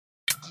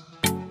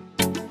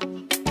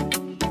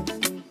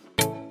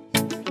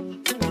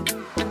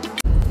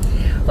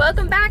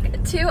Welcome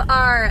back to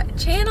our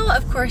channel.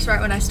 Of course,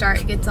 right when I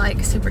start, it gets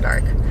like super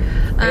dark.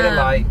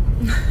 Light.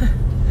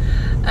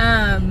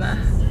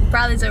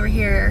 Bradley's over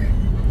here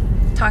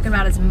talking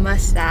about his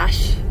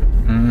mustache.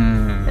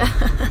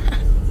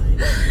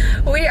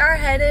 We are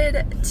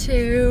headed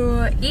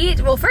to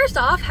eat. Well, first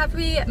off,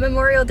 happy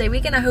Memorial Day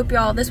weekend. I hope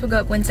y'all, this will go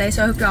up Wednesday,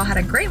 so I hope y'all had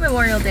a great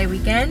Memorial Day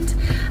weekend.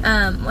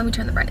 Let me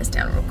turn the brightness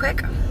down real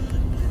quick.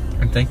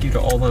 And thank you to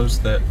all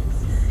those that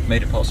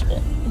made it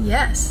possible.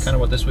 Yes. Kind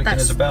of what this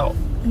weekend is about.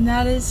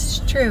 That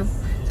is true.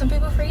 Some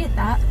people forget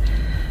that.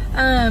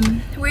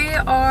 We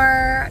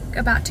are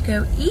about to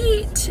go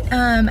eat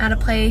at a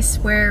place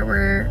where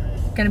we're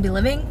gonna be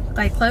living,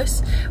 like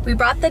close. We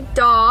brought the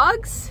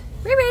dogs.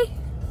 Riri.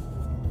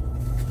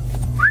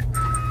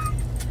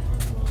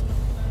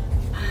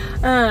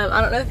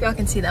 I don't know if y'all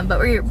can see them, but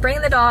we're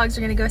bringing the dogs.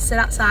 We're gonna go sit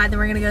outside, then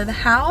we're gonna go to the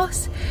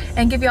house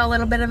and give y'all a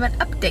little bit of an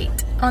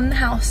update on the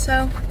house.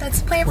 So that's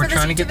the plan for this We're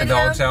trying to get the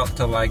dogs video. out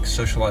to like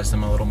socialize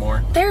them a little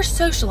more. They're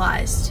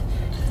socialized.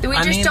 We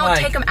just don't like,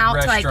 take them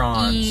out to like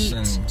restaurants eat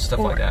and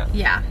stuff like that.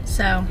 Yeah,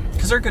 so.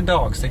 Because they're good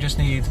dogs. They just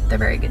need They're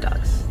very good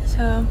dogs,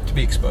 so. to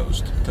be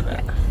exposed to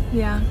that.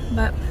 Yeah,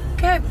 but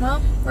okay, well,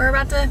 we're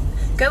about to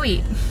go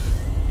eat.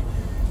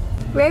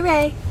 Ray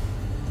Ray.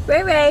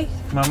 Ray Ray.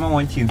 Mama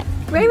wants you.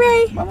 Ray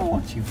Ray. Mama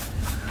wants you.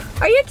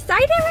 Are you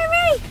excited, Ray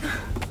Ray?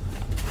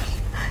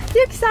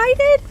 You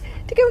excited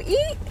to go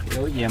eat?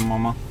 Oh yeah,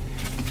 Mama.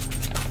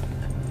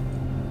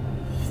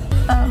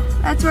 Oh,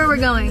 that's where we're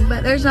going,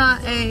 but there's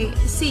not a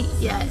seat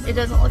yet. It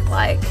doesn't look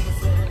like.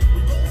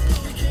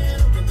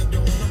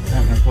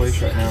 Having a place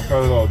right now,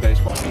 probably a lot of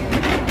baseball.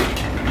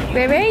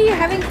 Ray Ray, you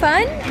having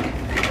fun?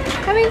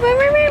 Having fun,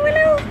 Ray Ray?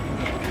 Willow?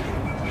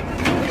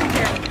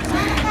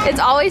 It's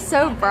always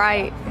so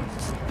bright.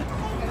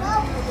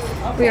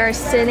 We are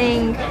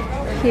sitting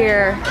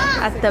here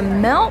at the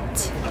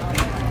Melt.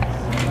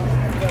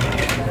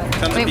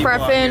 Tons Wait of for our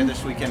people out here food.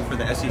 this weekend for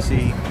the SEC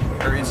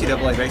or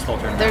NCAA baseball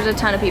tournament. There's a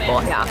ton of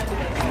people, yeah.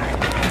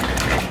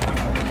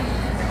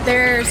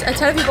 There's a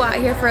ton of people out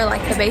here for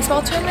like the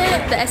baseball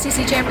tournament, the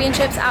SEC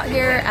championships out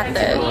here at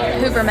the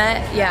Hoover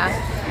Met, yeah.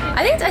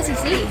 I think it's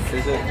SEC.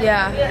 Is it?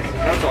 Yeah.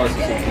 That's all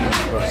SEC.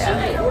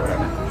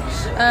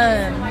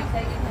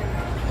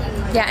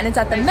 Yeah, and it's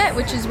at the Met,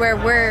 which is where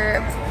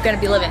we're gonna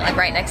be living, like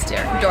right next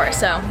door.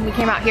 So we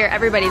came out here,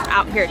 everybody's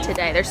out here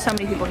today. There's so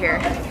many people here.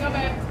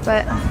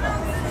 But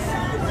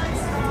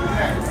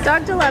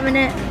dogs are loving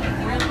it.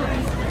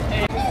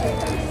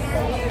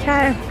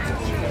 Okay,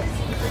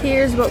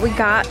 here's what we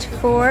got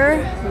for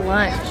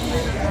lunch.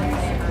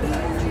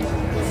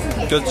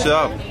 Good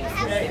stuff.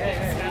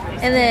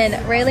 And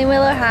then Rayleigh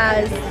Willow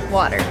has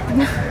water.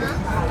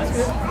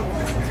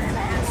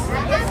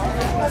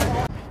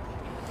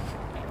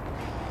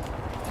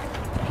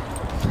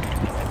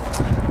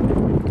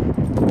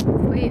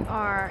 We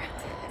are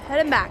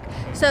heading back.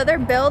 So they're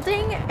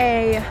building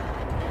a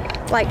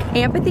like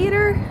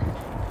amphitheater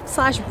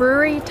slash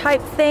brewery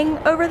type thing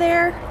over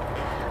there,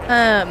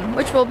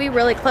 which will be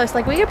really close.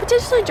 Like we could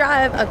potentially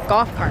drive a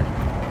golf cart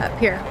up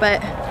here,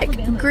 but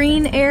like,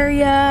 green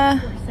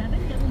area.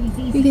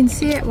 You can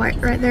see it right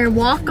there.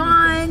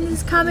 Walk-on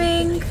is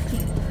coming.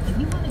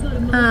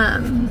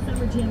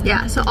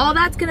 Yeah, so all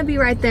that's gonna be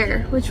right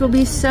there, which will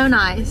be so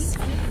nice.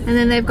 And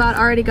then they've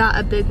already got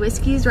a Big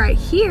Whiskey's right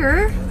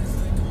here.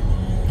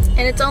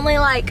 And it's only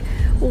like,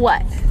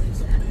 what?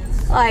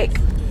 Like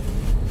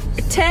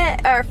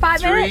 10 or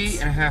 5 minutes?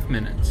 3.5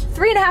 minutes.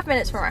 3.5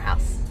 minutes from our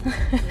house.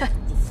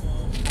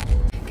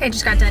 Okay,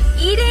 just got done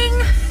eating.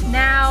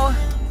 Now,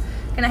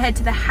 gonna head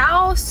to the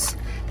house.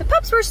 The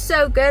pups were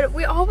so good.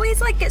 We always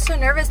like get so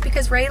nervous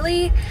because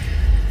Rayleigh,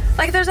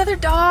 like there's other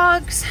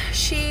dogs.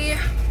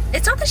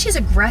 It's not that she's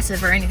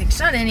aggressive or anything. She's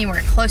not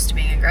anywhere close to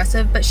being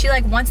aggressive, but she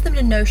like wants them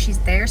to know she's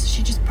there, so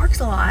she just barks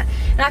a lot.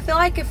 And I feel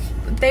like if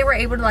they were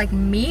able to like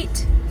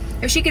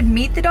if she could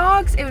meet the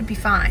dogs, it would be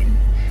fine.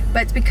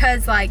 But it's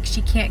because like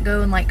she can't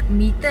go and like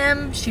meet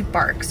them, she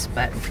barks,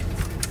 but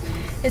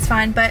it's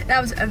fine. But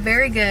that was a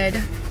very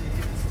good.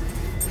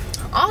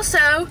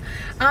 Also,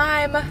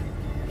 I'm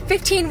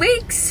 15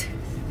 weeks,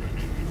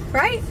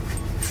 right?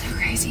 So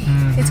crazy.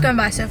 It's going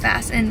by so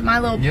fast, and my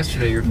little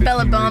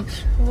belly bump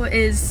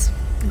is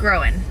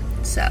growing,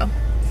 so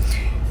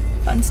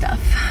fun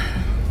stuff.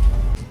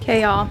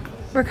 Okay, y'all,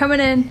 we're coming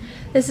in.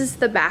 This is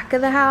the back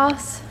of the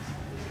house,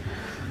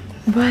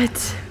 but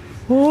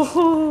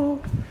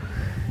whoa,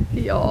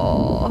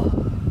 y'all,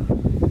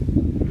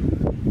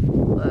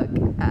 look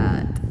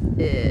at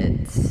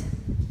it.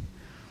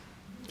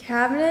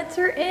 Cabinets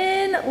are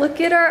in.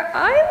 Look at our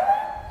island.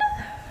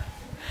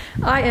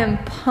 I am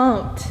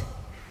pumped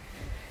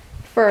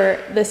for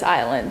this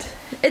island.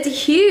 It's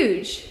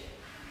huge.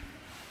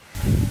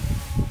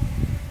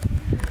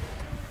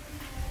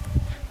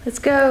 Let's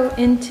go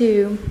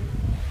into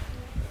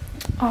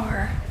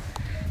our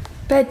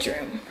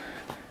bedroom.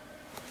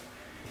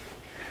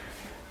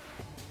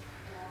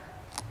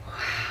 Wow.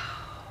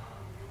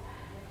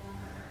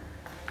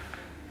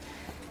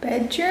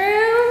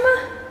 Bedroom,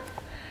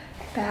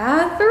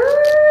 bathroom,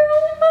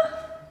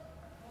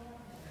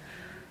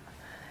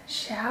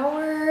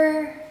 shower,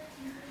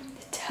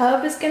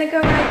 is gonna go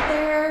right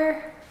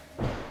there.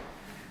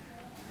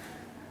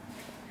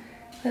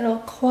 Little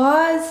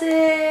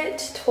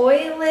closet,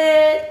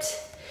 toilet.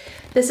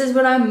 This is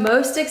what I'm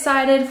most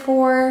excited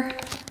for.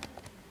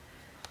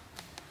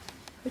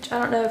 Which I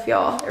don't know if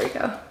y'all, there we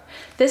go.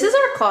 This is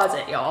our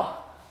closet,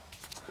 y'all.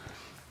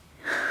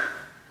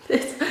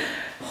 This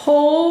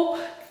whole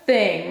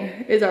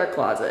thing is our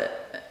closet.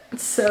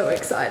 So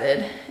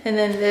excited. And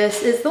then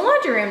this is the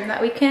laundry room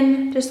that we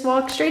can just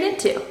walk straight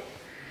into.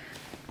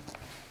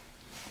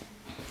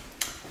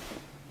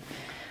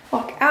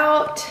 Walk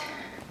out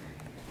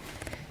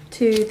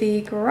to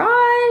the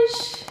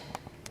garage.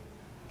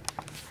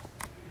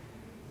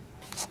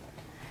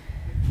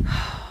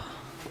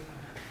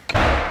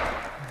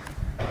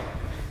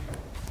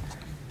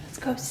 Let's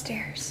go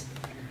upstairs.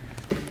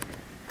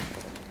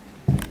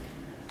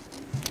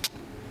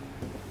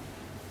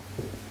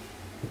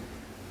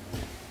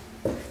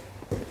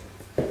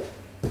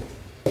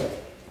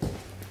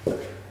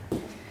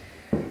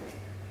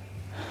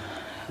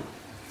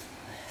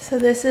 So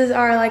this is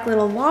our like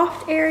little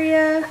loft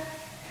area.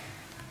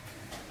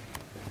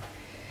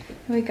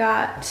 We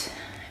got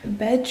a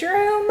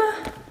bedroom.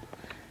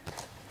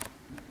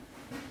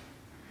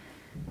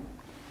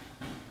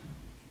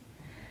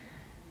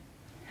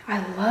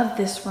 I love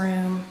this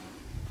room.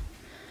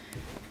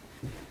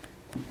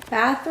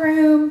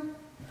 Bathroom,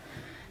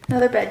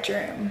 another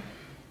bedroom.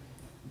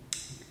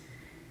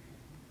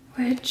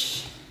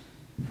 Which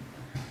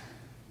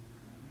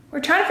we're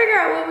trying to figure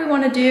out what we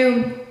want to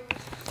do.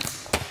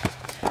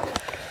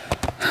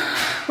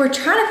 We're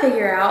trying to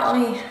figure out,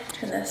 let me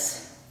turn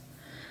this.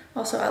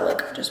 Also, I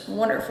look just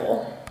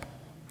wonderful.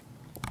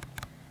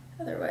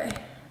 Other way.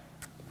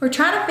 We're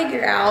trying to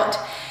figure out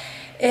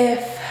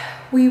if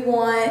we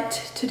want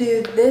to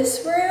do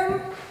this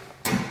room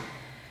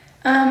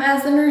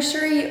as the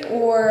nursery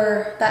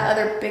or that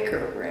other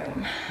bigger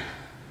room.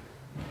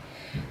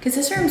 Because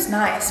this room's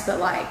nice, but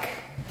like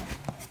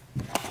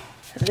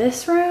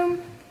this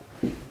room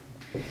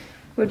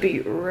would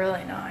be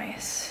really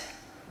nice.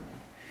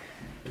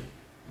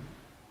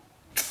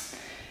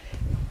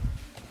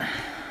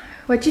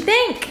 What'd you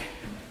think?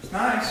 It's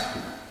nice.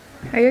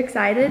 Are you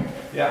excited?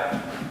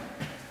 Yeah.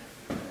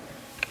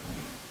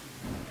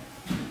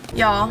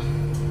 Y'all,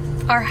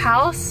 our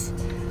house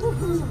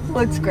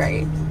looks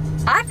great.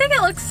 I think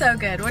it looks so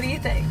good. What do you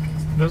think?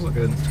 It does look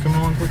good. It's coming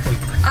along quickly.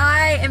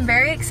 I am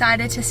very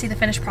excited to see the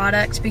finished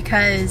product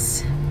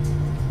because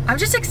I'm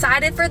just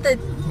excited for the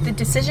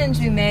decisions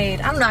we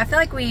made. I don't know, I feel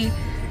like we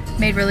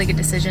made really good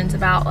decisions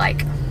about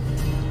like,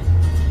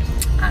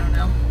 I don't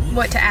know,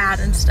 what to add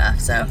and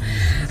stuff. So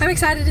I'm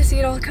excited to see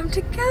it all come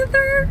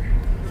together.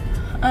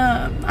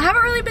 I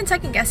haven't really been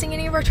second guessing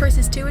any of our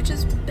choices too, which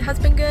has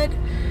been good.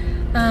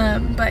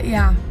 But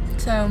yeah,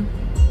 so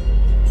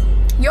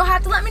you'll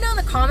have to let me know in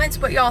the comments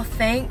what y'all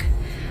think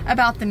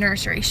about the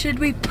nursery. Should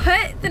we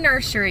put the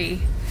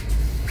nursery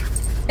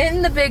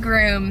in the big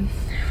room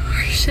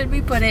or should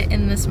we put it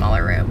in the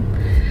smaller room?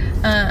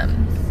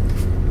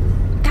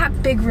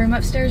 That big room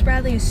upstairs,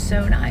 Bradley, is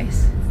so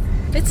nice.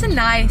 It's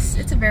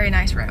a very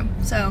nice room.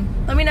 So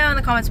let me know in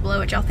the comments below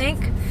what y'all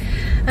think.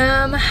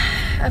 I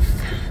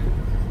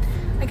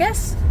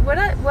guess, what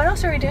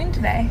else are we doing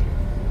today?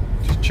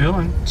 Just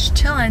chilling. Just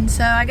chilling.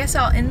 So I guess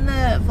I'll end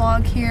the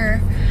vlog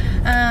here.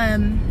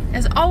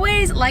 As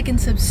always, like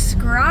and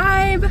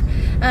subscribe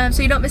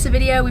so you don't miss a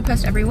video. We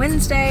post every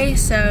Wednesday,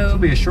 so It'll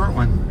be a short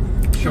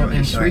one. Short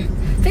and sweet.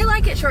 They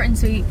like it short and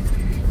sweet.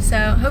 So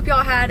hope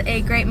y'all had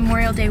a great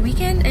Memorial Day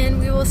weekend, and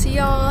we will see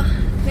y'all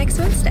next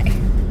Wednesday.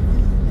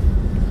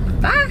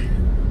 Bye.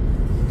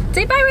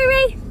 Say bye,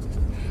 Ray.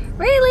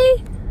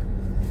 Rayleigh.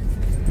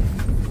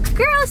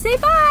 Girl, say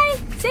bye.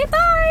 Say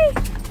bye.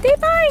 Say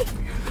bye.